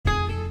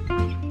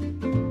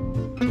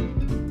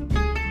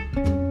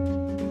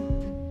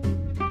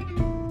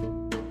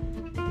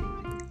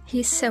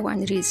He's so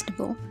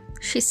unreasonable.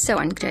 She's so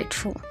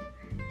ungrateful.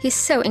 He's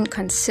so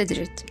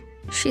inconsiderate.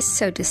 She's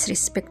so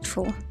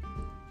disrespectful.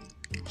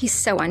 He's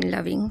so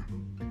unloving.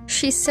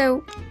 She's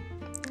so...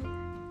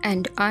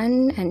 And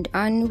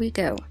on we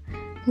go,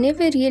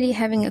 never really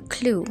having a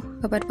clue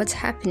about what's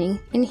happening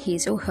in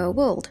his or her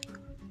world.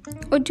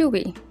 Or do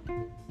we?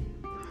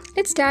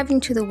 Let's dive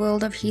into the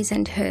world of his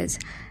and hers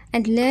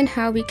and learn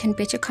how we can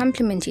better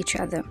complement each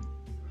other.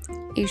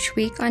 Each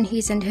week on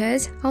His and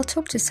Hers, I'll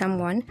talk to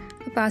someone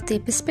about their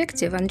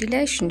perspective on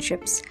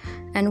relationships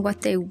and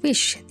what they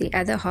wish the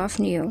other half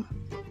knew.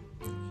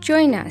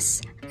 Join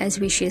us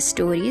as we share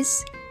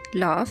stories,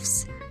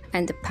 laughs,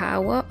 and the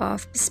power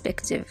of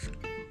perspective.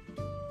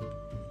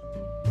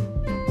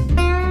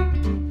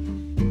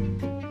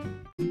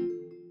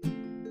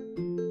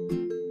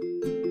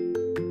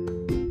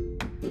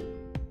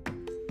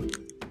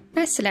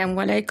 Assalamu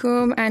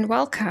alaikum and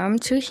welcome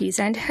to His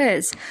and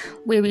Hers,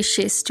 where we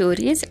share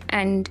stories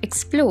and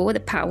explore the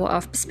power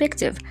of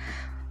perspective.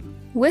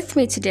 With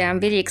me today, I'm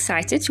very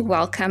excited to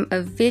welcome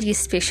a very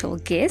special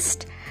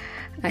guest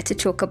to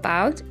talk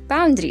about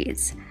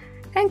boundaries.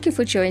 Thank you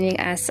for joining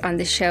us on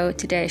the show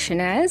today,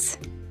 Shanaz.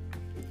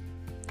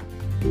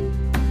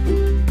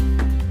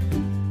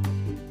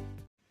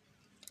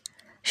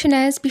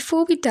 Shanaz,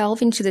 before we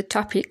delve into the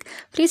topic,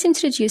 please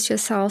introduce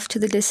yourself to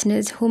the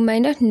listeners who may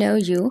not know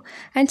you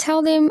and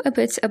tell them a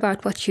bit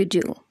about what you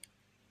do.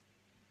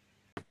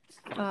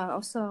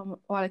 Assalamu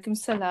alaikum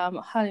salam.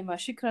 Halima,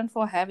 shukran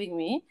for having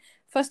me.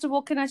 First of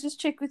all, can I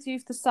just check with you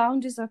if the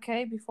sound is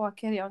okay before I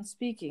carry on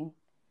speaking?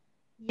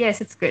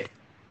 Yes, it's good.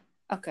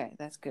 Okay,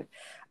 that's good.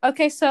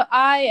 Okay, so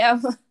I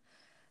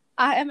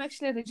am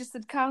actually a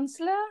registered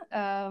counselor.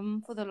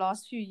 For the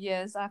last few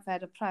years, I've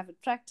had a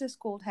private practice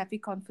called Happy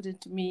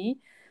Confident Me.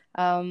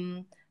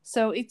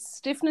 So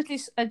it's definitely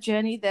a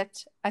journey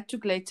that I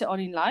took later on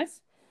in life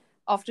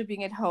after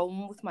being at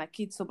home with my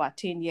kids for about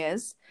 10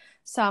 years.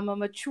 So I'm a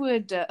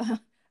matured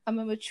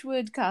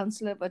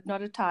counselor, but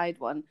not a tired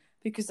one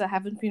because I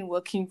haven't been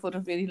working for a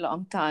very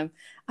long time.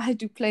 I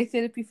do play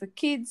therapy for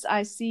kids.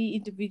 I see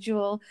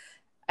individual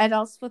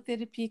adults for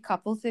therapy,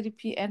 couple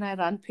therapy, and I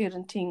run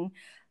parenting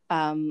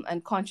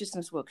and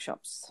consciousness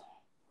workshops.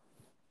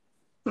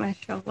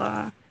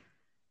 MashaAllah.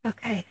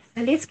 Okay,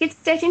 so let's get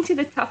straight into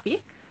the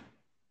topic.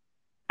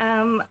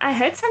 I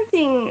heard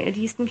something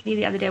recently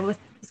the other day, it was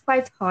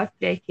quite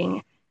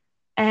heartbreaking,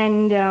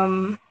 and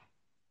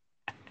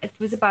it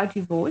was about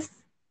divorce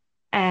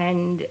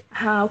and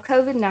how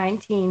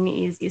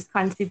COVID-19 is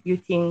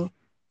contributing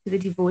to the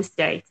divorce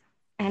rate.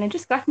 And it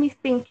just got me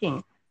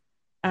thinking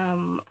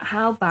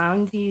how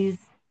boundaries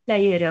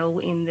play a role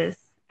in this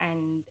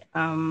and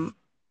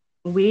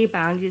where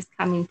boundaries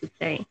come into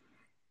play.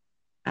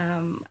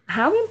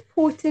 How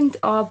important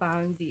are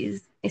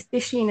boundaries,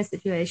 especially in a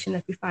situation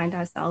that we find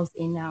ourselves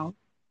in now?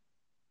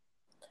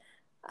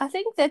 I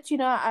think that,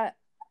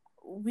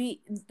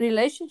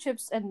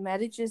 relationships and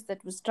marriages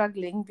that were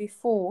struggling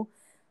before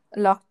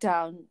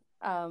lockdown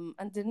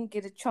and didn't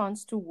get a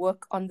chance to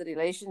work on the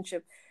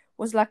relationship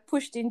was like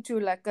pushed into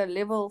like a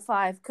level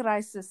 5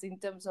 crisis in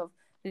terms of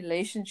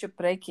relationship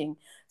breaking.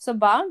 So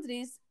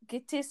boundaries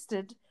get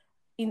tested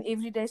in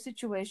everyday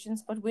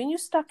situations, but when you're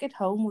stuck at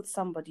home with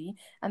somebody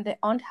and there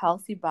aren't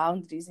healthy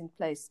boundaries in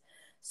place,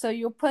 so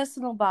your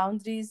personal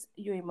boundaries,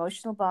 your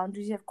emotional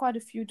boundaries, you have quite a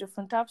few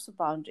different types of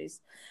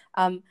boundaries,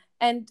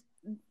 and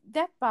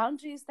that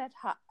boundary is that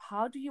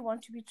how do you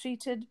want to be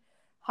treated,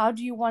 how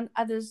do you want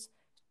others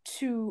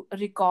to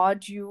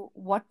regard you,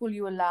 what will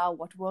you allow,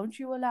 what won't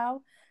you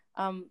allow.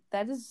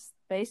 That is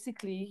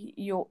basically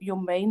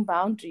your main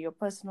boundary, your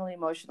personal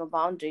emotional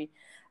boundary.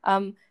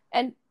 And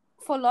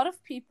for a lot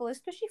of people,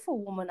 especially for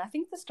women, I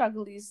think the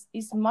struggle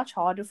is much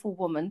harder for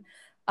women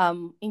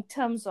in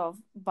terms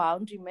of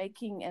boundary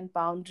making and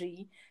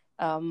boundary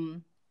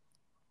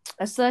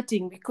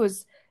asserting,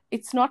 because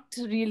it's not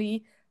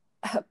really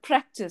a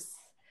practice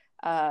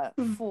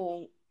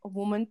for a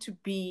woman to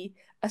be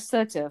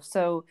assertive.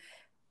 So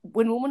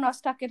when women are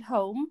stuck at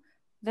home,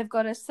 they've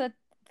got to assert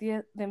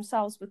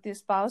themselves with their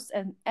spouse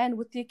and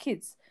with their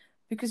kids,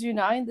 because you're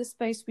now in the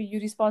space where you're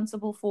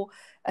responsible for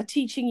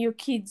teaching your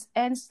kids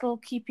and still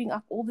keeping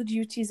up all the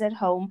duties at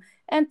home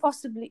and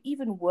possibly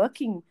even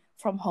working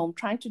from home,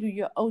 trying to do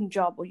your own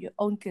job or your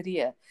own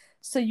career.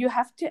 So you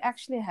have to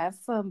actually have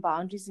firm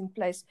boundaries in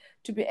place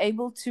to be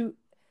able to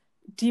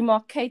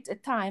demarcate a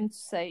time to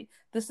say,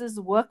 this is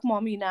work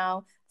mommy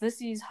now,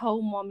 this is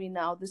home mommy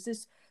now, this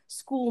is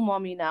school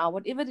mommy now,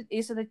 whatever it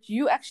is, so that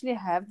you actually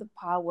have the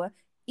power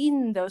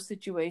in those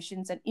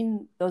situations and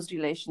in those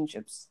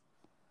relationships.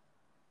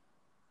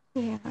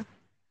 Yeah,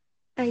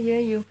 I hear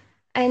you.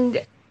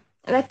 And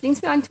that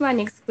brings me on to my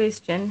next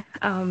question.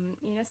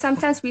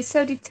 Sometimes we're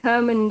so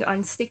determined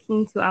on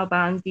sticking to our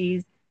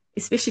boundaries,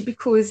 especially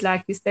because,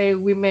 like you say,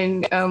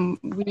 women,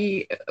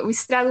 we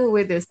struggle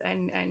with this,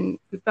 and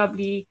we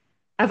probably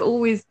have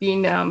always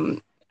been,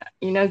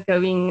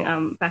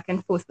 going back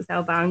and forth with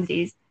our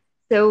boundaries.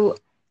 So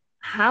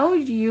how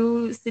do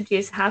you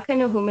suggest, how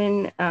can a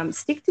woman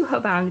stick to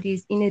her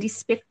boundaries in a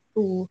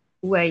respectful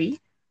way,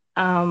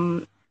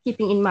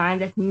 keeping in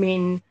mind that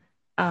men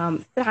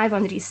thrive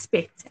on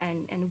respect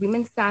and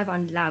women thrive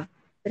on love.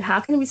 But how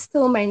can we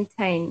still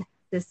maintain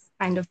this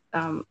kind of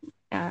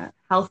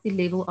healthy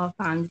level of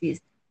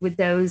boundaries with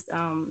those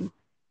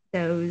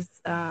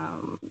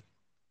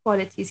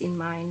qualities in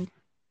mind?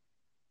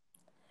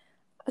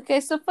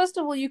 Okay, so first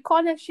of all, you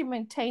can't actually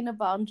maintain a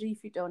boundary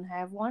if you don't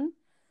have one.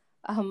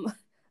 Um,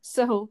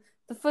 so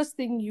the first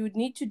thing you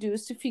need to do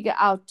is to figure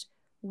out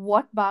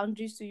what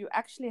boundaries do you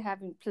actually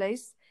have in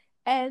place,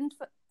 and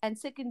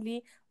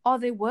secondly, are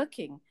they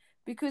working?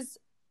 Because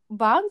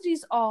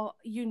boundaries are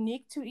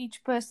unique to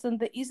each person.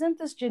 There isn't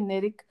this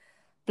generic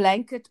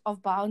blanket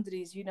of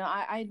boundaries.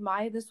 I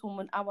admire this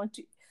woman. I want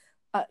to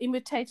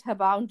imitate her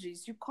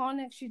boundaries. You can't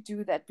actually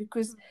do that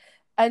because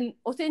an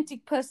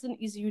authentic person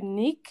is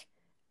unique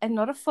and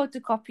not a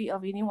photocopy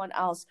of anyone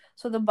else.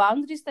 So the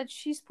boundaries that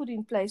she's put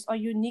in place are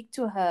unique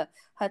to her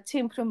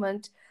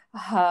temperament,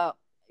 her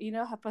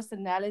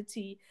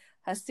personality,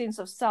 her sense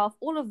of self.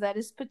 All of that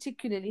is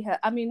particularly her.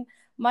 I mean,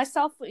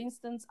 myself, for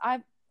instance,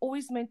 I've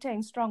always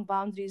maintained strong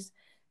boundaries.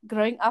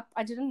 Growing up,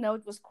 I didn't know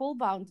it was called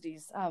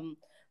boundaries.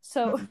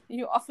 So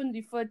you're often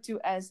referred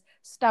to as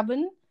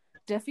stubborn,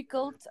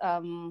 difficult,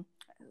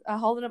 a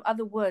whole lot of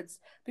other words,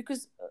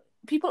 because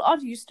people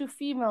aren't used to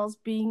females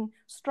being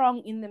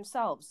strong in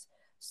themselves.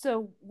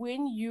 So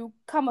when you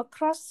come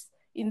across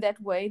in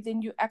that way,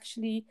 then you're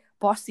actually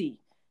bossy.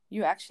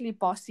 You're actually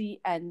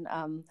bossy and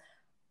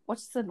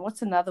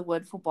what's another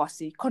word for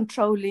bossy?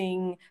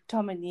 Controlling,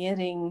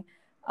 domineering.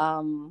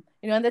 And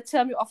that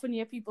term you often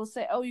hear people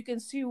say, "Oh, you can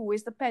see who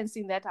wears the pants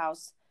in that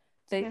house."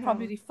 They're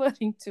probably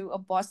referring to a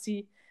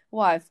bossy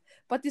wife.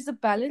 But there's a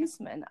balance,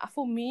 man.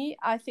 For me,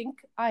 I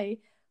think I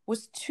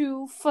was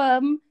too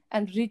firm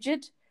and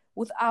rigid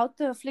without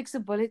the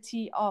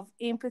flexibility of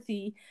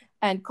empathy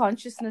and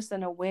consciousness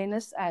and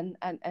awareness and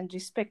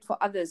respect for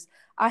others.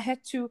 I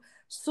had to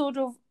sort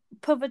of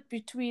pivot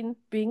between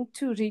being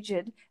too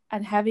rigid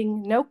and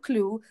having no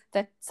clue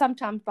that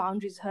sometimes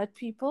boundaries hurt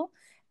people,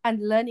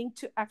 and learning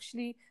to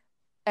actually,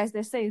 as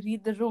they say,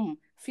 read the room,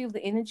 feel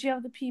the energy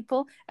of the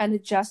people, and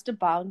adjust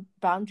the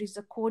boundaries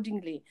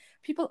accordingly.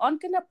 People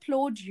aren't going to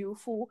applaud you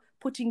for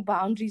putting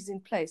boundaries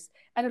in place.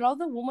 And a lot of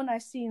the women I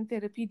see in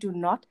therapy do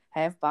not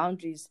have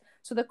boundaries.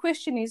 So the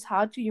question is,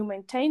 how do you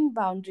maintain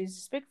boundaries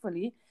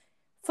respectfully?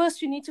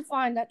 First, you need to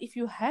find out if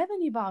you have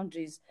any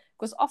boundaries,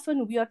 because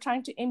often we are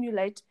trying to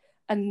emulate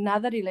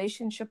another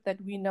relationship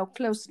that we know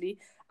closely,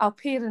 our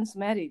parents'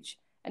 marriage.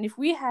 And if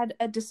we had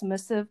a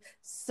dismissive,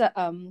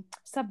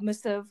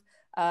 submissive,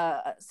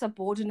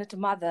 subordinate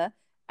mother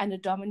and a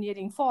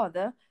domineering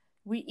father,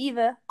 we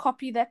either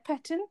copy that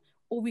pattern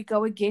or we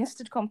go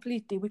against it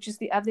completely, which is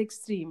the other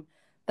extreme.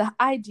 The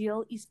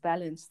ideal is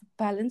balance,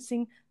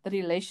 balancing the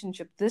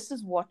relationship. This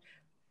is what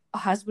a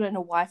husband and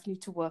a wife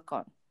need to work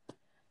on.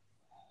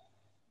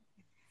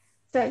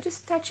 So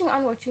just touching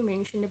on what you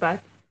mentioned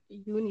about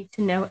you need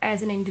to know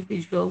as an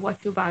individual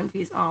what your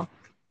boundaries are.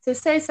 So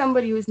say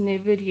somebody who's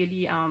never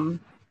really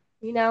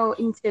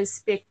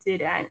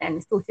introspected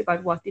and thought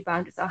about what the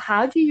boundaries are.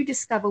 How do you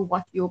discover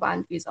what your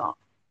boundaries are?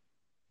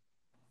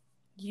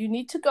 You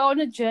need to go on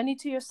a journey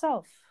to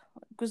yourself,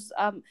 because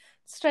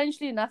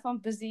strangely enough, I'm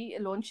busy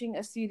launching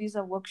a series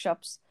of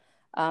workshops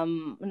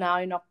now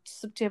in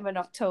September and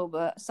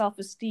October,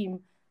 self-esteem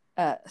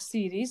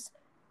series.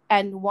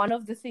 And one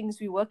of the things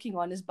we're working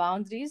on is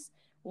boundaries.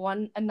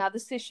 Another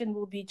session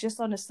will be just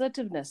on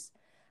assertiveness,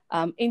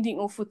 ending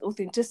off with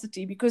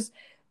authenticity, because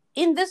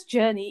in this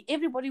journey,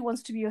 everybody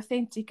wants to be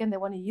authentic and they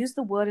want to use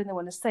the word and they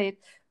want to say it.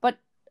 But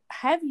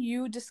have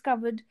you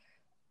discovered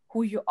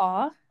who you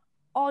are?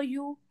 Are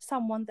you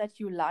someone that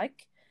you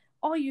like?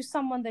 Are you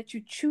someone that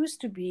you choose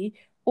to be?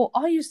 Or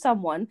are you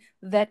someone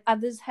that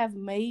others have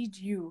made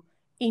you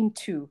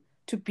into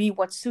to be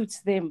what suits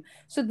them?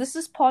 So this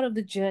is part of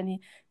the journey.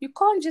 You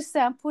can't just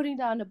say, I'm putting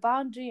down a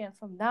boundary and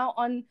from now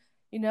on,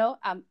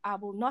 I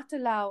will not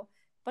allow.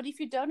 But if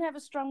you don't have a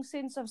strong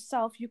sense of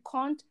self, you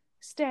can't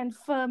stand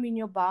firm in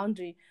your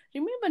boundary.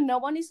 Remember, no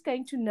one is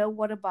going to know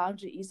what a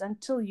boundary is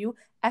until you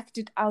act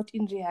it out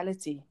in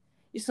reality.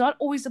 It's not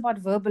always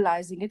about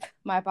verbalizing it.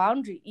 My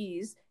boundary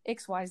is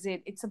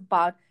XYZ. It's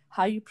about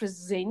how you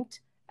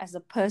present as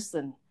a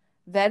person.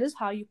 That is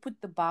how you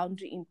put the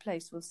boundary in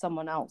place with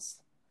someone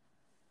else.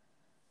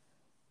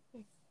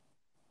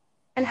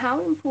 And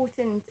how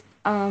important,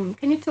 can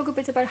you talk a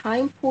bit about how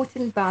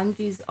important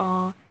boundaries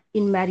are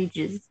in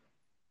marriages?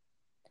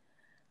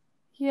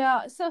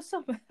 Yeah, so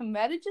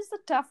marriage is a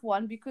tough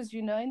one because,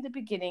 in the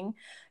beginning,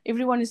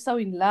 everyone is so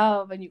in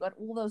love and you got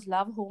all those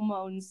love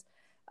hormones,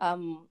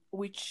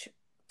 which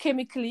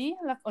chemically,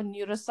 like on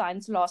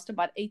neuroscience, last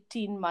about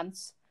 18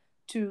 months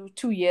to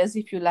 2 years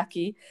if you're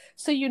lucky.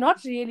 So you're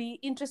not really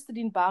interested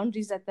in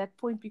boundaries at that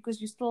point because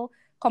you're still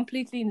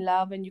completely in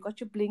love and you got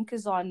your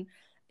blinkers on.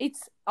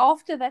 It's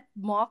after that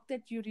mark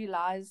that you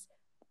realize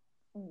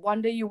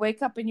one day you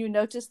wake up and you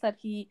notice that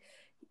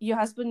your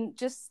husband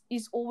just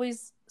is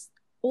always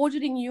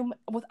ordering you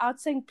without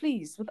saying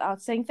please,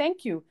 without saying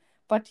thank you.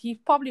 But he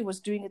probably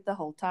was doing it the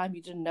whole time.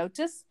 You didn't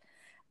notice.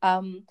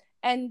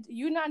 And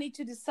you now need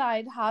to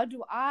decide, how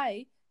do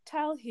I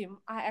tell him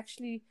I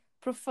actually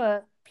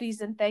prefer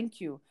please and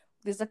thank you.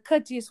 There's a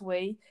courteous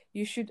way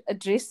you should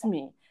address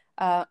me.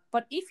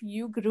 But if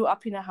you grew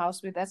up in a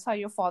house where that's how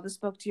your father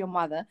spoke to your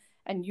mother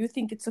and you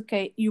think it's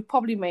okay, you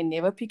probably may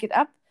never pick it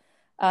up.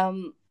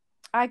 Um,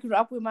 I grew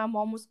up where my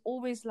mom was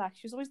always like,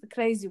 she was always the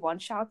crazy one,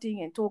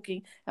 shouting and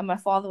talking, and my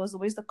father was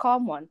always the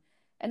calm one.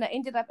 And I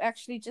ended up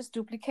actually just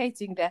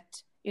duplicating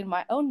that in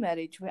my own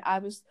marriage, where I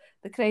was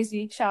the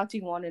crazy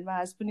shouting one and my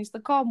husband is the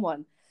calm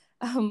one.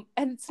 And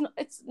it's not,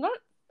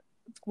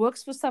 it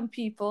works for some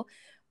people,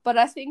 but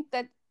I think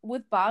that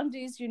with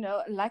boundaries,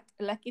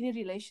 like any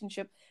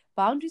relationship,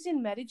 boundaries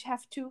in marriage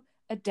have to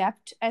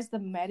adapt as the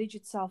marriage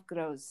itself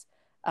grows.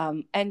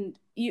 And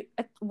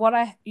what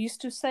I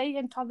used to say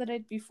and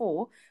tolerate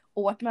before,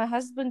 or what my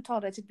husband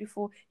tolerated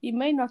before, he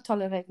may not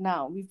tolerate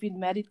now. We've been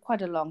married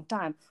quite a long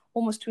time,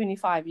 almost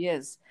 25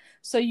 years.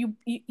 So you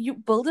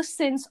build a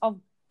sense of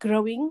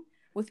growing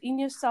within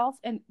yourself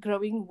and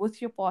growing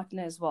with your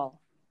partner as well.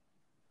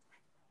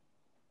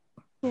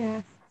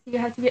 Yeah, you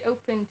have to be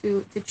open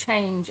to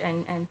change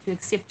and to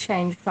accept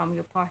change from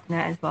your partner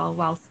as well,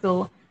 while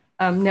still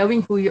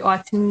knowing who you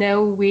are, to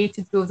know where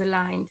to draw the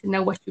line, to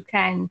know what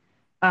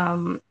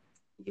um,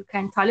 you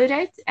can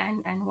tolerate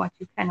and what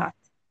you cannot.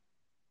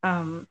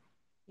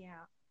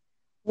 Yeah.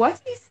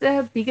 What is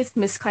the biggest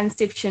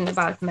misconception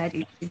about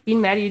marriage? You've been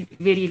married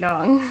very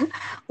long.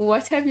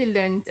 What have you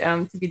learned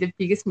to be the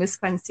biggest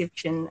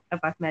misconception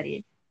about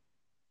marriage?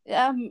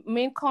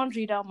 Men can't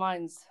read our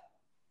minds.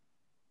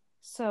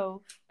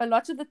 So a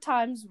lot of the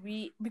times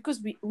because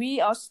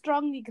we are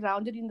strongly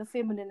grounded in the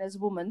feminine as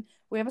women,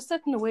 we have a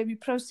certain way we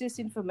process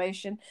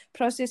information,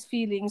 process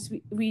feelings.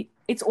 We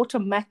it's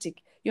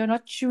automatic. You're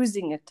not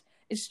choosing it.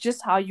 It's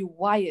just how you're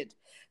wired.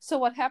 So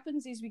what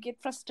happens is we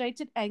get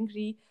frustrated,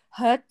 angry,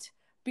 hurt,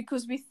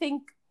 because we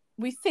think,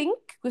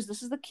 because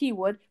this is the key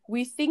word,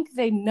 we think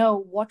they know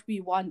what we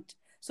want.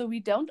 So we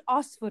don't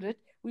ask for it.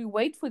 We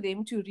wait for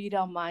them to read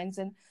our minds.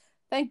 And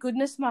thank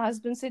goodness my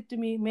husband said to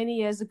me many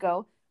years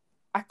ago,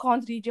 I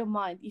can't read your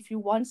mind. If you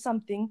want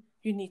something,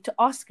 you need to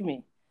ask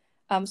me.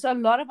 So a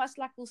lot of us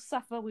will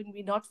suffer when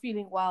we're not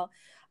feeling well.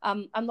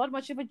 I'm not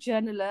much of a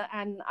journaler,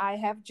 and I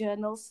have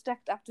journals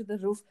stacked up to the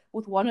roof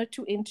with 1 or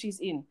 2 entries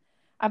in.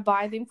 I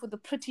buy them for the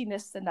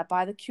prettiness and I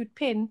buy the cute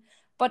pen.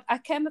 But I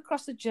came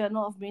across a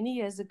journal of many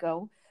years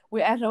ago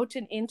where I wrote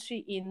an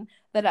entry in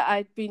that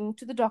I'd been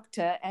to the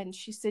doctor and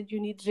she said, you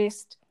need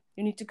rest.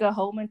 You need to go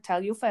home and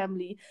tell your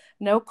family,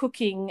 no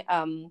cooking.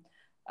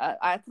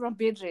 I put on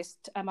bed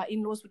rest. My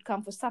in-laws would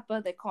come for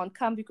supper. They can't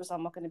come because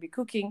I'm not going to be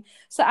cooking.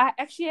 So I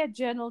actually had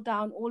journaled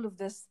down all of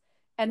this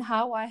and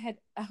how I had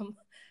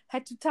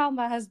had to tell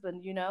my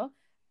husband,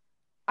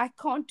 I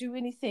can't do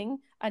anything.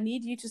 I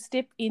need you to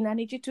step in. I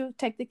need you to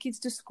take the kids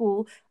to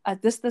school,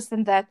 this,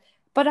 and that.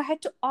 But I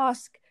had to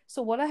ask.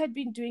 So what I had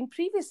been doing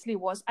previously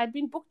was I'd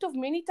been booked off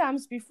many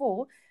times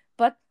before,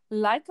 but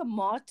like a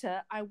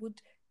martyr, I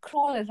would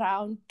crawl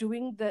around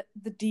doing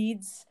the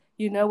deeds,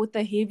 with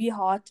a heavy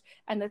heart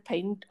and a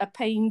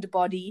pained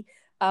body,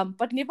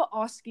 but never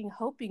asking,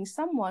 hoping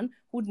someone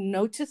would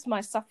notice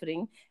my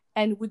suffering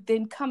and would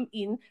then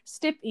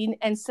step in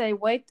and say,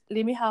 wait,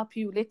 let me help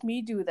you, let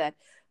me do that.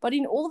 But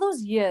in all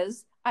those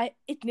years,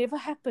 it never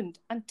happened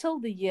until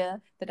the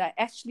year that I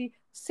actually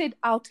said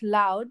out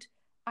loud,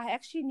 I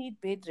actually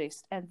need bed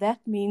rest. And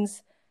that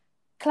means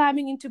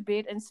climbing into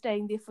bed and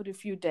staying there for a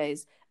few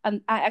days.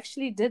 And I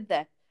actually did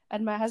that.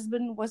 And my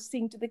husband was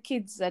seeing to the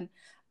kids, and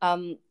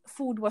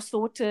food was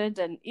sorted,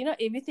 and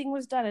everything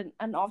was done.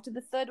 And after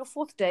the 3rd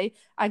or 4th day,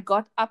 I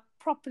got up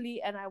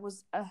properly and I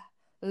was a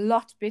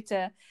lot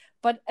better.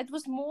 But it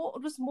was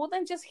more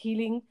than just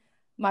healing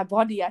my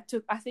body.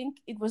 I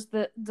think it was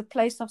the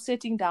place of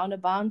setting down a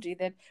boundary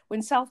that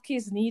when self-care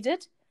is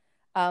needed,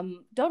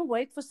 don't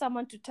wait for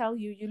someone to tell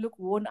you you look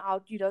worn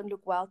out, you don't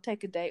look well,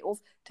 take a day off,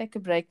 take a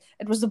break.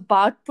 It was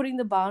about putting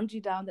the boundary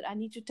down that I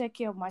need to take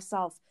care of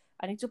myself.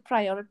 I need to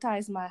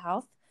prioritize my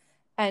health.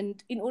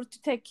 And in order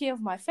to take care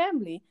of my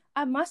family,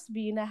 I must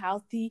be in a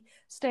healthy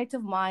state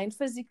of mind,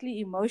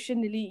 physically,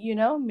 emotionally,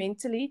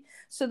 mentally,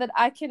 so that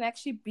I can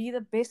actually be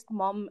the best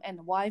mom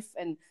and wife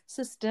and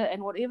sister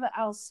and whatever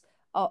else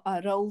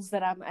roles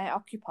that I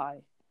occupy.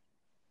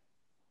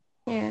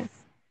 Yes.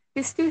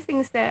 There's 2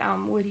 things that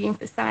were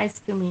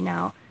emphasized to me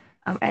now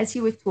as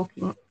you were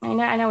talking.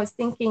 And I was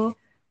thinking,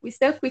 we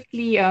so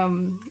quickly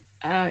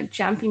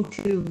jump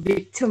into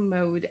victim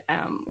mode.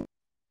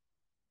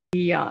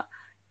 We are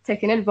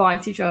taken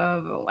advantage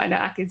of, and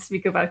I can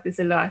speak about this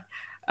a lot.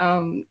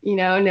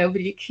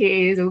 Nobody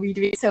cares, or we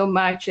do so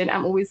much, and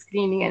I'm always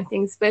cleaning and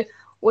things. But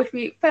what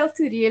we fail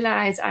to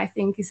realize, I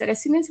think, is that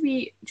as soon as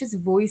we just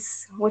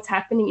voice what's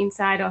happening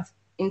inside of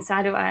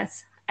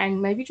us,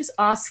 and maybe just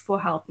ask for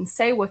help and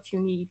say what you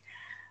need,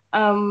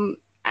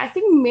 I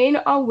think men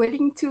are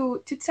willing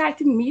to try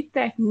to meet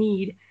that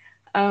need,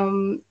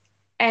 and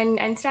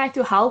try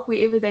to help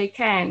wherever they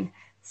can.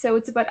 So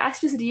it's about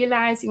us just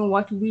realizing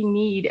what we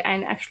need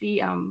and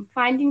actually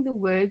finding the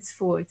words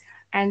for it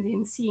and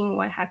then seeing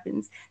what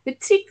happens. The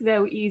trick,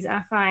 though, is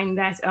I find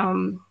that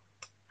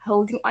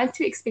holding on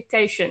to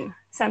expectation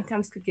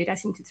sometimes could get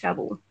us into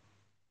trouble.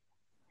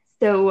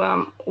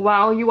 So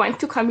while you want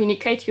to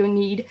communicate your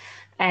need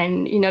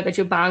and that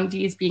your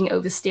boundary is being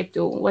overstepped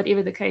or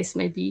whatever the case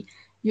may be,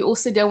 you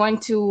also don't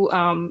want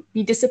to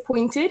be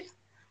disappointed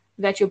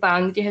that your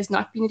boundary has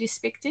not been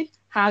respected.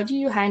 How do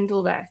you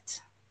handle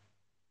that?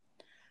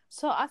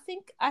 So I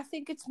think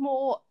it's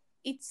more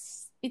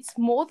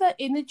the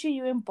energy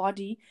you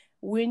embody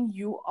when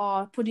you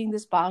are putting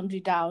this boundary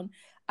down.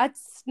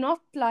 It's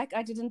not like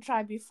I didn't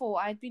try before.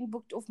 I'd been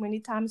booked off many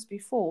times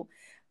before,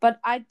 but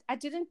I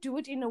didn't do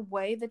it in a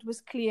way that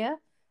was clear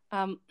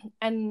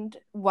and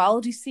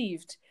well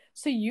received.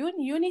 So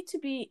you need to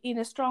be in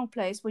a strong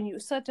place when you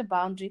set a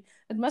boundary.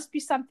 It must be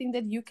something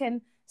that you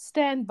can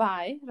stand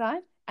by,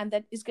 right? And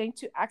that is going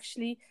to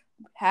actually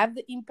have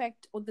the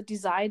impact or the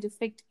desired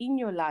effect in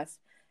your life.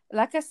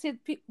 Like I said,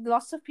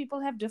 lots of people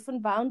have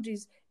different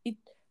boundaries. It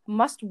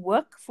must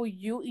work for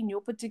you in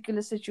your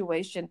particular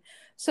situation.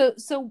 So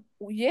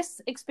yes,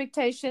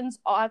 expectations,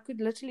 I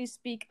could literally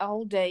speak a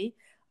whole day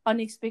on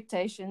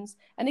expectations.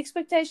 And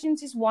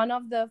expectations is one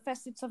of the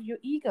facets of your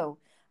ego,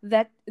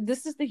 that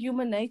this is the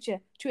human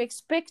nature to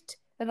expect,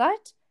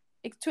 right?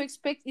 To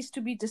expect is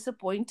to be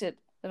disappointed,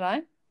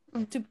 right?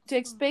 Mm-hmm. To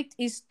expect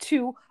is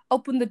to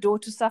open the door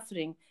to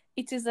suffering.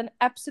 It is an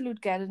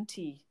absolute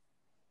guarantee.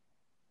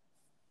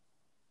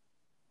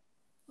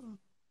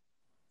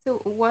 So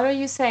what are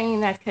you saying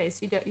in that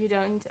case? You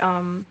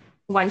don't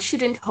one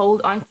shouldn't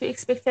hold on to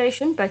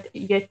expectation, but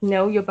yet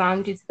know your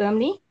boundaries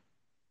firmly?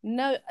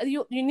 No,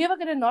 you're never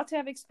going to not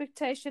have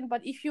expectation,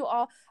 but if you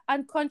are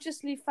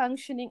unconsciously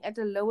functioning at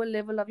a lower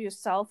level of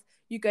yourself,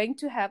 you're going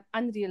to have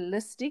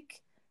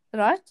unrealistic,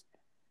 right?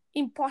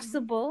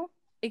 Impossible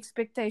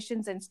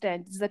expectations and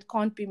standards that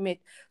can't be met.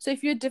 So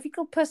if you're a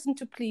difficult person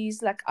to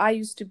please, like I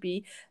used to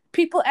be,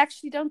 people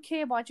actually don't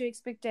care about your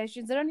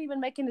expectations. They don't even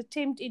make an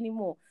attempt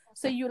anymore.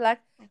 So you like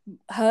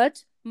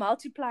hurt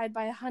multiplied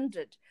by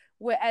 100.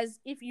 Whereas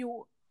if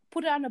you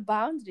put on a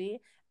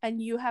boundary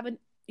and you have a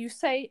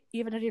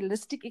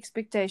realistic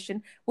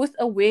expectation with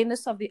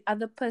awareness of the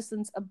other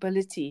person's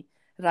ability,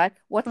 right?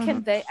 What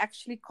can they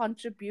actually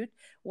contribute?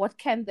 What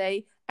can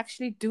they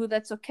actually do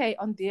that's okay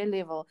on their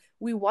level?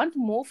 We want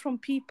more from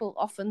people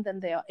often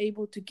than they are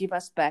able to give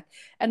us back.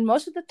 And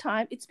most of the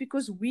time, it's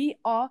because we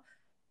are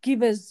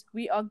givers.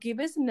 We are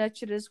givers and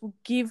nurturers who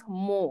give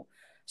more.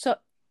 So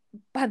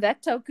by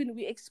that token,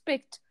 we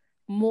expect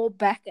more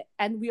back,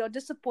 and we are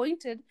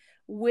disappointed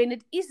when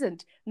it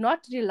isn't,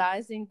 not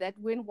realizing that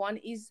when one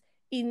is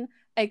in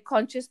a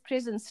conscious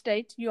present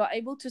state, you are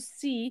able to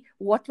see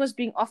what was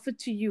being offered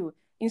to you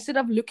instead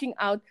of looking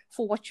out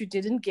for what you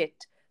didn't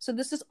get. So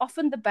this is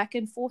often the back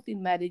and forth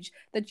in marriage,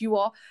 that you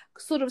are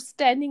sort of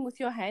standing with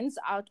your hands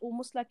out,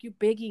 almost like you're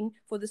begging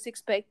for this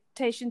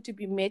expectation to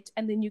be met,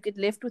 and then you get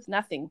left with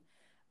nothing.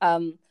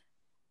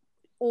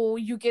 Or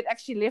you get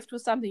actually left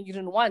with something you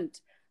didn't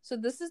want. So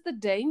this is the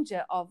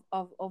danger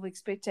of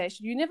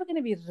expectation. You're never going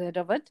to be rid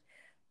of it.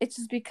 It's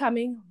just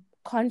becoming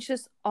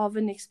conscious of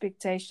an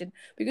expectation,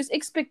 because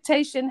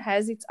expectation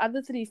has its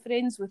other three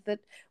friends with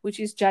it, which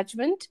is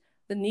judgment,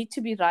 the need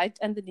to be right,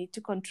 and the need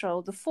to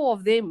control. The four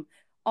of them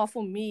are,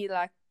 for me,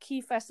 like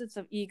key facets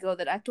of ego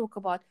that I talk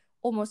about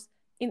almost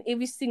in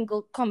every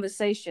single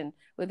conversation,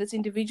 whether it's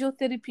individual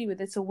therapy,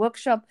 whether it's a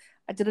workshop.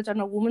 I did it on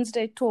a Women's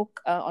Day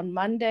talk on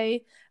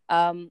Monday.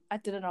 I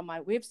did it on my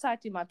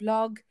website, in my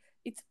blog.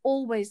 It's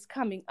always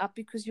coming up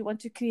because you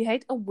want to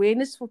create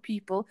awareness for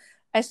people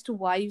as to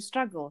why you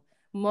struggle.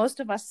 Most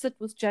of us sit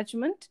with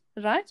judgment,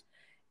 right?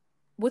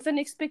 With an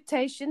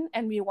expectation,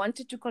 and we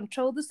wanted to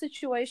control the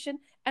situation,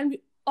 and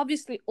we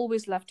obviously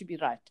always love to be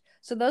right.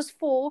 So those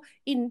four,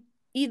 in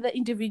either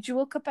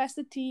individual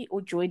capacity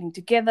or joining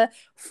together,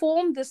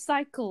 form the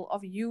cycle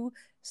of you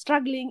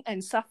struggling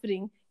and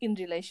suffering in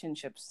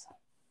relationships.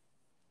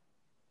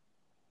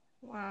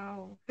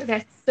 Wow,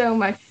 that's so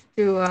much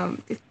to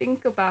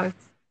think about,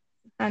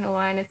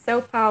 Anoa, and it's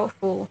so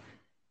powerful.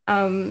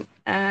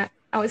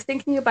 I was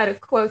thinking about a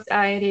quote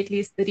I read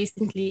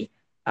recently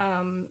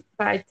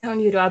by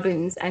Tony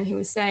Robbins, and he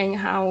was saying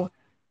how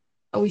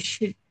we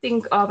should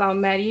think of our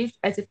marriage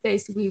as a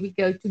place where we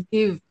go to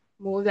give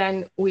more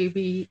than where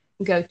we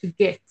go to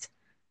get.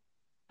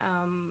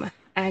 And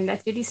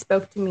that really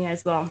spoke to me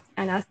as well.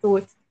 And I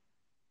thought,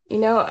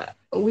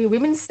 we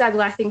women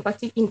struggle, I think,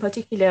 in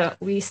particular,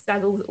 we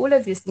struggle with all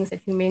of these things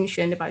that you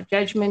mentioned about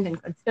judgment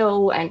and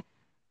control, and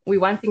we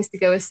want things to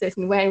go a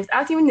certain way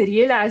without even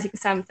realizing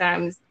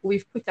sometimes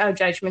we've put our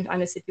judgment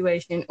on a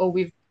situation, or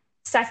we've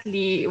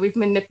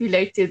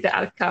manipulated the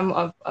outcome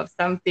of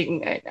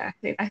something.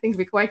 And I think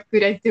we're quite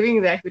good at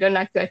doing that. We don't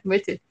like to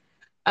admit it.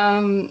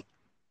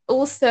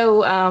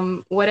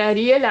 Also, what I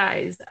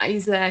realize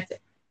is that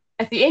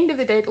at the end of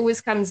the day, it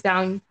always comes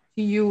down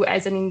to you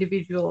as an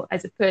individual,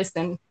 as a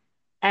person,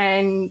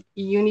 and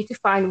you need to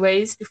find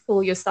ways to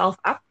fill yourself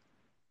up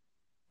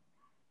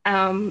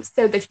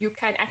so that you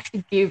can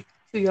actually give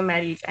to your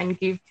marriage and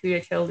give to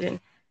your children.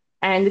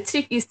 And the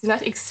trick is to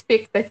not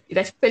expect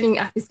that filling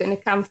up is going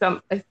to come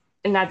from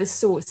another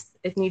source.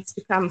 It needs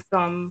to come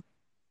from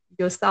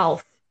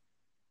yourself.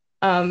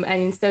 And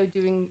in so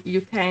doing,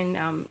 you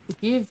can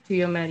give to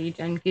your marriage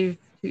and give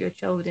to your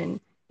children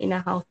in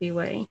a healthy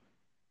way.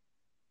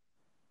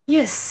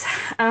 Yes.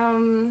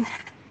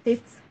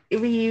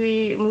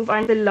 We move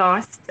on to the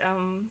last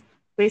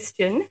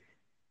question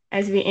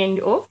as we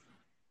end off.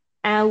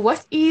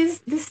 What is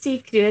the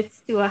secret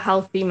to a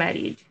healthy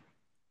marriage?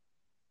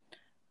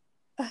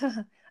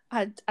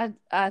 I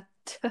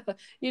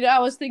I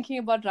was thinking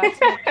about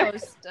writing a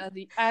post.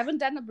 I haven't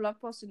done a blog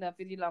post in a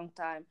very long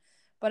time,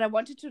 but I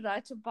wanted to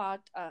write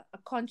about a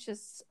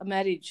conscious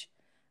marriage.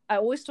 I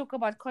always talk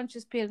about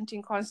conscious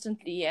parenting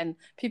constantly, and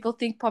people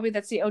think probably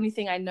that's the only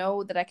thing I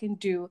know that I can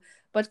do.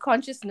 But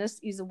consciousness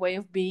is a way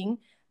of being.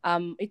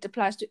 It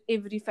applies to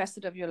every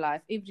facet of your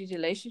life, every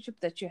relationship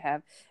that you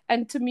have.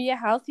 And to me, a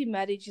healthy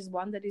marriage is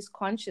one that is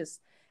conscious.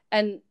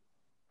 And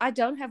I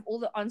don't have all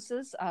the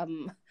answers.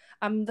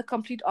 I'm the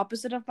complete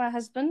opposite of my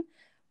husband.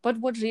 But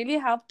what really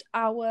helped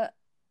our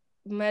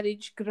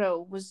marriage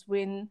grow was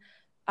when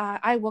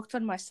I worked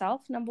on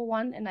myself, number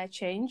one, and I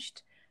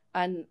changed,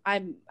 and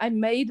I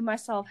made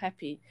myself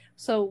happy.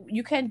 So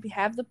you can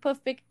have the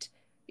perfect,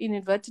 in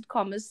inverted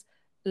commas,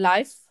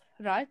 life,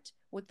 right,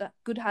 with a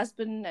good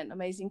husband and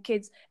amazing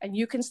kids, and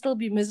you can still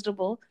be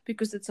miserable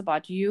because it's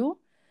about you.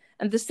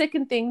 And the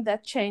second thing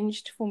that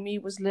changed for me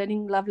was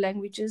learning love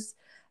languages.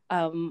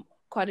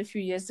 Quite a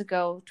few years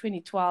ago,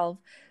 2012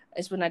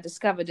 is when I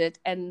discovered it,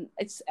 and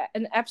it's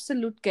an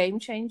absolute game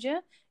changer.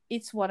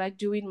 It's what I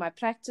do in my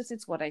practice.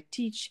 It's what I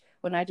teach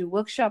when I do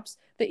workshops.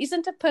 There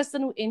isn't a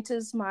person who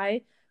enters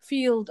my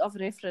field of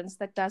reference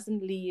that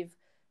doesn't leave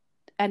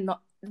and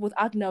not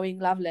without knowing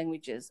love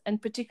languages,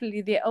 and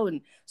particularly their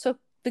own. So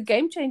the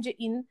game changer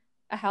in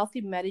a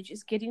healthy marriage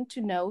is getting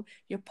to know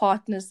your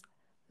partner's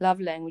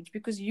love language,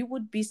 because you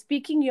would be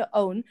speaking your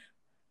own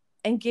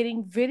and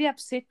getting very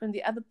upset when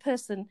the other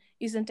person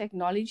isn't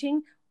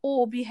acknowledging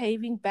or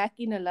behaving back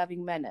in a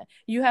loving manner.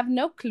 You have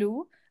no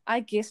clue. I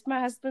guessed my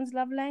husband's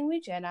love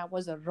language and I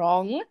was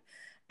wrong.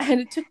 And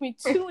it took me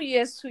 2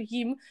 years for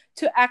him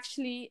to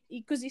actually,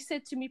 because he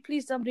said to me,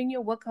 please don't bring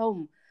your work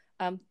home.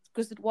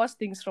 Because it was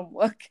things from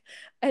work.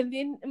 And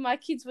then my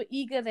kids were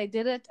eager, they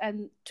did it.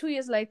 And 2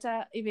 years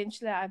later,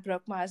 eventually I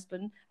broke my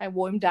husband. I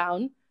wore him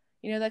down.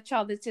 You know, that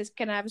child that says,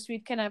 can I have a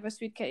sweet? Can I have a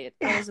sweet?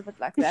 I was a bit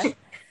like that.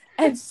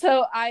 And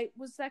so I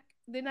was like,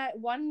 then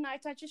one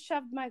night I just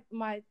shoved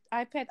my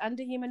iPad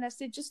under him and I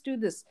said, just do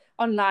this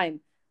online.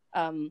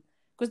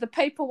 Because the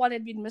paper one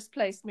had been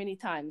misplaced many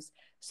times.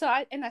 So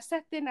I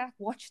sat there and I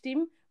watched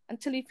him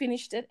until he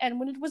finished it. And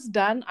when it was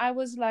done, I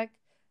was like,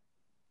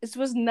 it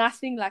was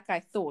nothing like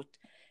I thought.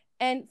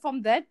 And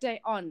from that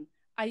day on,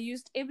 I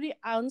used every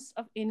ounce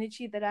of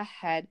energy that I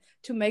had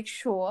to make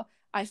sure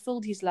I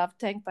filled his love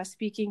tank by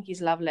speaking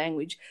his love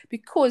language.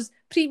 Because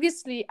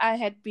previously I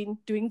had been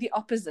doing the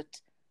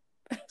opposite.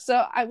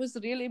 So I was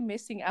really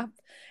messing up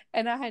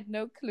and I had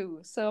no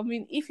clue. So, I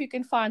mean, if you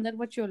can find out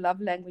what your love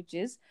language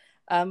is,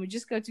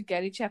 just go to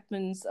Gary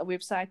Chapman's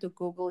website or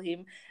Google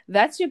him.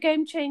 That's your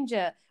game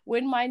changer.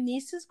 When my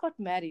nieces got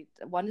married,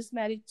 one is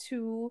married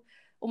to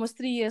almost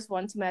 3 years,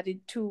 one's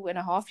married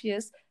 2.5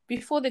 years.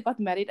 Before they got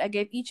married, I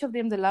gave each of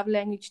them the love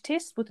language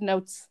test with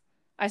notes.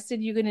 I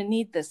said, you're going to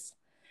need this.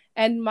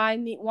 And my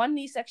one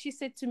niece actually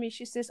said to me,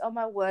 she says, oh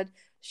my word,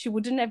 she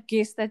wouldn't have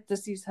guessed that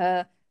this is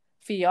her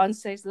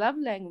fiance's love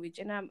language,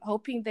 and I'm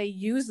hoping they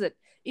use it.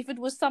 If it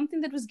was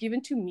something that was given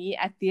to me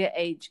at their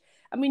age,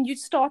 I mean, you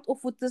start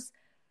off with this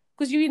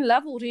because you're in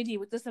love already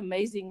with this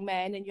amazing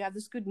man and you have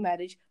this good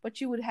marriage,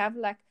 but you would have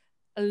like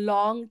a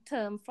long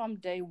term from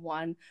day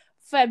one,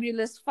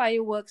 fabulous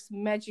fireworks,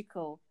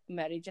 magical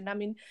marriage. And I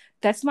mean,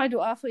 that's my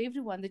dua for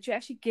everyone, that you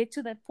actually get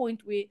to that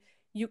point where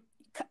you,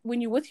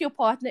 when you're with your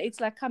partner,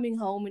 it's like coming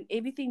home and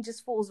everything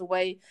just falls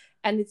away,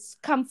 and it's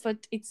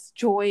comfort, it's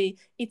joy,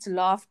 it's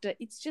laughter,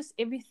 it's just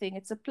everything.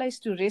 It's a place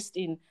to rest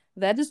in.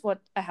 That is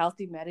what a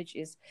healthy marriage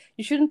is.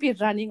 You shouldn't be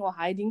running or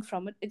hiding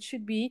from it. It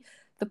should be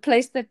the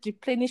place that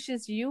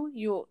replenishes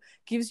you,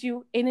 gives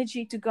you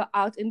energy to go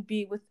out and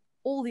be with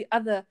all the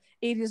other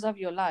areas of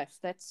your life.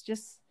 That's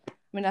just, I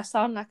mean, I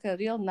sound like a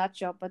real nut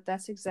job, but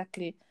that's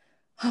exactly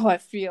how I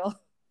feel.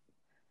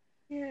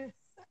 Yes,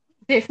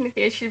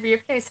 definitely. It should be a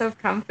place of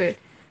comfort.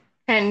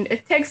 And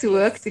it takes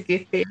work to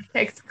get there. It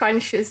takes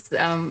conscious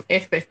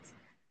effort.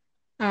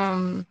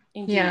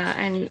 Yeah,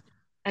 and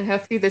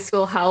hopefully this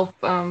will help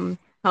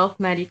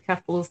married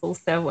couples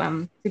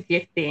also to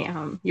get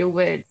there. Your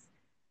words.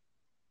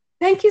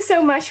 Thank you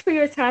so much for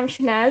your time,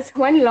 Shanaz.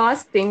 One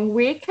last thing,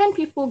 where can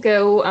people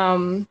go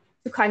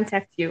to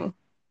contact you?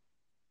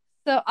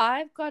 So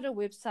I've got a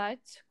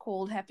website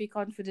called Happy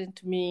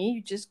Confident Me.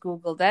 You just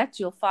Google that,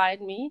 you'll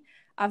find me.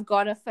 I've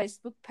got a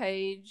Facebook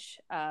page,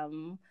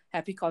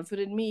 Happy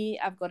Confident Me.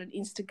 I've got an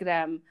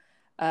Instagram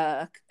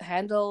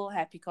handle,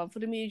 Happy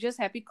Confident Me. You just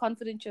Happy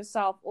Confident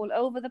yourself all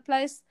over the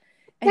place,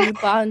 and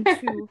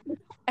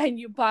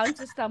you're bound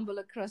to stumble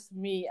across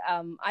me.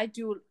 I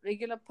do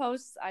regular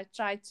posts. I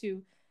try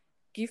to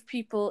give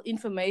people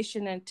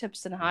information and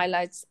tips and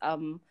highlights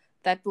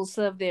that will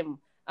serve them.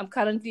 I'm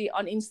currently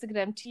on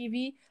Instagram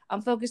TV.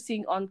 I'm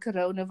focusing on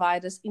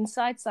coronavirus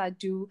insights. I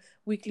do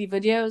weekly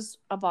videos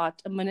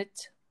about a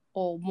minute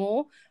or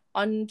more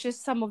on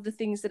just some of the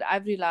things that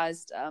I've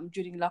realized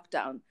during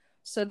lockdown.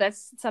 So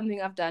that's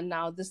something I've done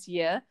now this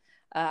year.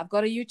 I've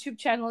got a YouTube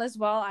channel as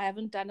well. I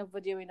haven't done a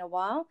video in a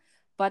while,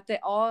 but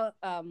there are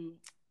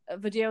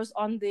videos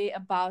on there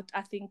about,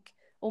 I think,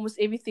 almost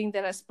everything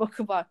that I spoke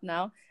about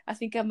now. I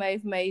think I may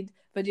have made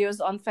videos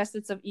on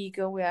facets of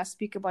ego where I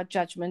speak about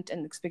judgment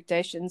and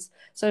expectations.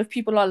 So if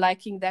people are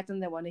liking that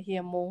and they want to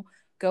hear more,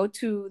 go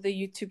to the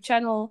YouTube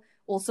channel,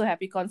 also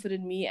Happy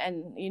Confident Me,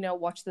 and,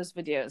 watch those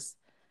videos.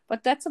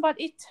 But that's about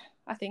it,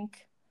 I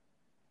think.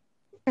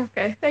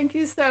 Okay, thank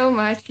you so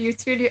much. You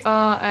truly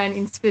are an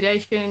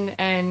inspiration,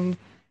 and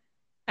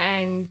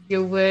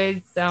your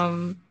words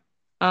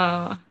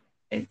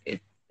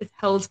it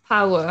holds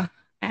power,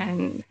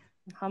 and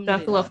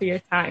thankful for your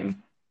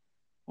time.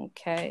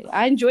 Okay,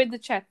 I enjoyed the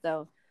chat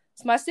though.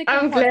 It's my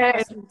second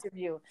podcast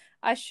interview.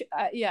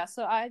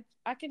 So I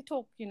can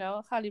talk.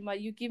 Halima,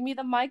 you give me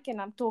the mic and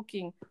I'm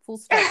talking full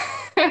stop.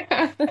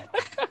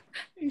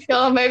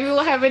 Sure, maybe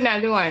we'll have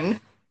another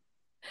one.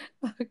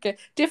 Okay,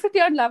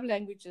 definitely on love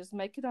languages.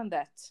 Make it on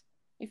that.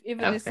 If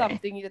ever there's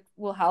something that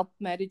will help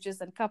marriages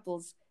and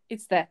couples,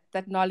 it's that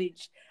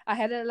knowledge. I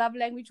had a love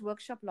language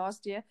workshop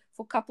last year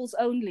for couples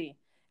only.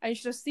 And you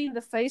should have seen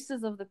the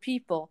faces of the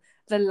people,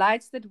 the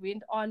lights that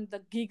went on,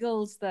 the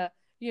giggles,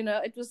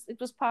 it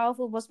was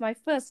powerful. It was my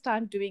first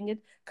time doing it,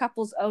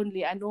 couples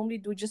only. I normally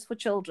do just for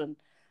children.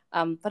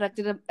 But I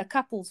did a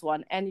couples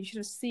one, and you should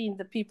have seen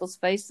the people's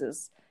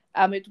faces.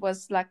 It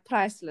was like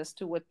priceless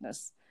to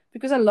witness,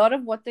 because a lot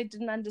of what they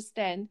didn't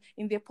understand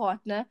in their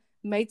partner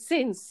made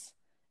sense.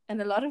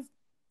 And a lot of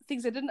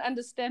things they didn't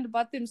understand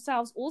about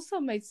themselves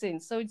also made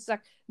sense. So it's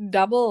like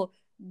double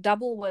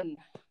win.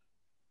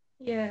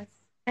 Yes.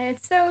 And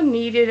it's so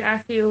needed. I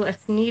feel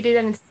it's needed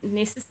and it's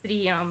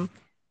necessary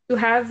to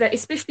have that,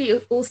 especially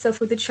also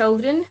for the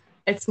children.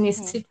 It's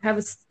necessary to have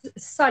a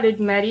solid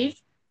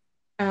marriage.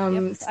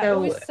 I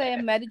always say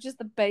a marriage is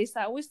the base.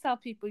 I always tell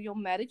people your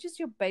marriage is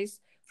your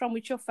base from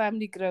which your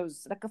family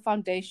grows, like a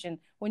foundation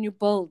when you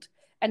build.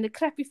 And a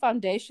crappy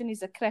foundation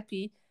is a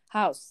crappy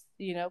house,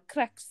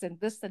 cracks and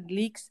this and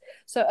leaks.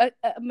 So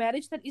a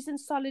marriage that isn't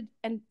solid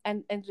and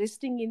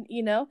resting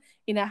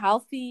in a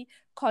healthy,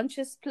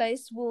 conscious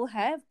place will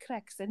have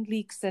cracks and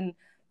leaks, and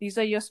these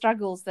are your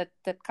struggles that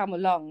come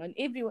along. And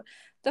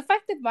the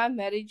fact that my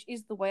marriage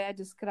is the way I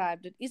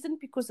described it isn't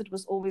because it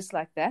was always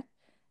like that.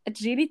 It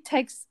really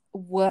takes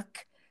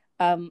work.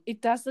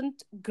 It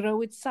doesn't grow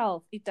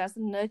itself. It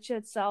doesn't nurture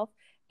itself.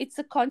 It's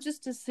a conscious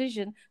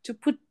decision to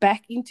put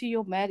back into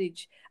your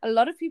marriage. A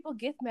lot of people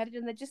get married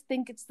and they just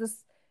think it's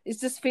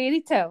this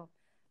fairy tale.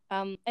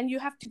 And you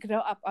have to grow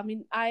up. I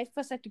mean, I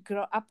first had to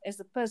grow up as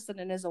a person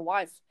and as a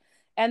wife,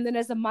 and then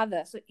as a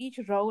mother. So each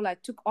role I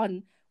took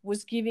on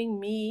was giving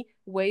me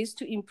ways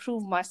to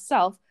improve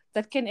myself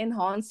that can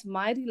enhance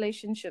my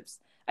relationships.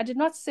 I did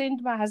not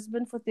send my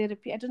husband for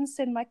therapy. I didn't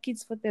send my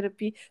kids for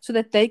therapy so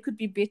that they could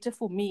be better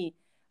for me.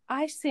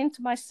 I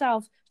sent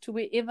myself to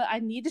wherever I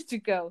needed to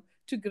go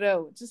to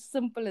grow. It's as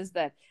simple as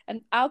that.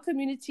 And our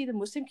community, the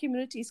Muslim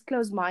community, is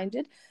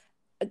closed-minded.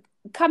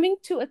 Coming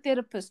to a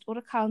therapist or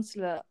a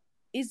counselor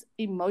is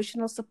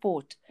emotional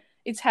support.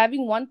 It's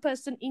having one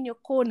person in your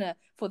corner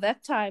for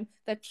that time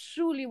that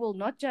truly will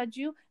not judge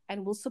you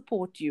and will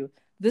support you.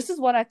 This is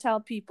what I tell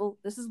people.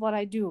 This is what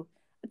I do.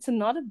 It's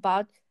not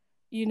about,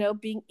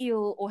 being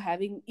ill or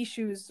having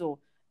issues, or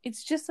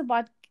it's just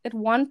about at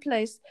one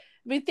place.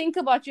 When you think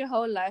about your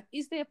whole life,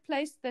 is there a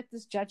place that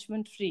is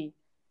judgment-free?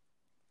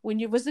 When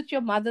you visit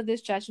your mother,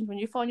 there's judgment. When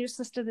you phone your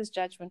sister, there's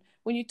judgment.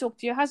 When you talk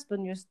to your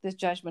husband, there's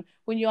judgment.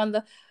 When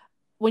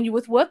you're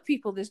with work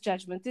people, there's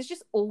judgment. There's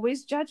just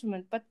always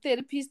judgment. But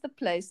therapy is the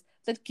place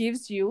that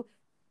gives you,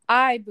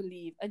 I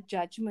believe, a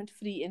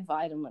judgment-free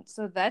environment.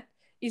 So that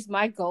is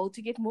my goal,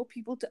 to get more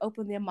people to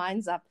open their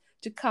minds up,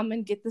 to come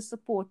and get the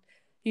support,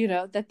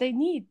 that they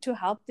need to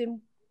help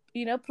them,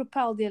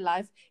 propel their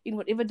life in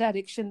whatever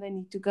direction they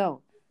need to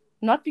go.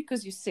 Not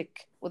because you're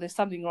sick or there's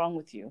something wrong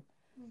with you.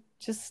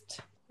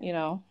 Just,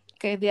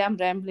 okay, there I'm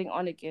rambling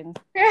on again.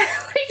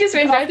 We just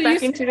went right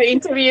back into the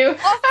interview.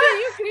 After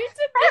you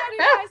greeted me, I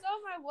realized,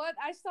 oh my word,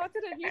 I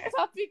started a new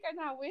topic and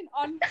I went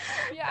on.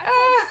 Yeah,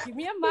 I said,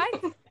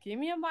 give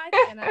me a mic,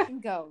 and I can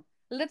go.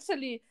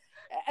 Literally,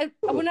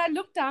 when I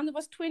looked down, it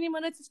was 20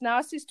 minutes. It's now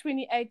it says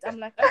 28. I'm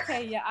like,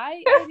 okay, yeah,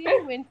 I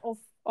really went off.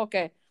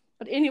 Okay,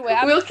 but anyway,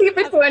 we'll keep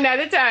it for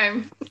another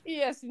time.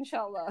 Yes,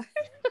 inshallah.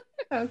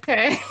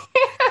 Okay.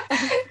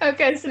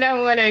 Okay,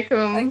 assalamu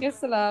alaikum. Okay,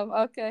 salam.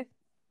 Okay.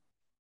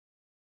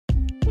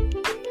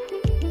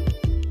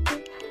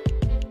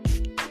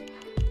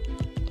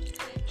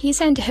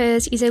 His and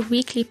Hers is a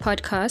weekly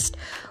podcast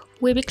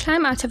where we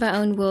climb out of our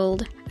own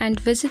world and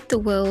visit the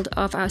world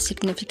of our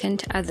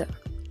significant other.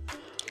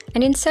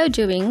 And in so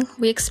doing,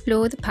 we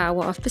explore the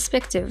power of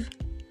perspective.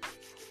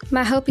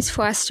 My hope is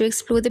for us to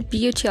explore the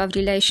beauty of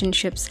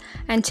relationships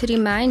and to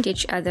remind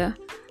each other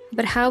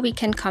about how we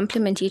can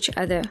complement each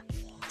other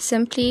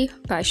simply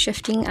by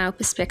shifting our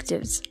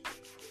perspectives.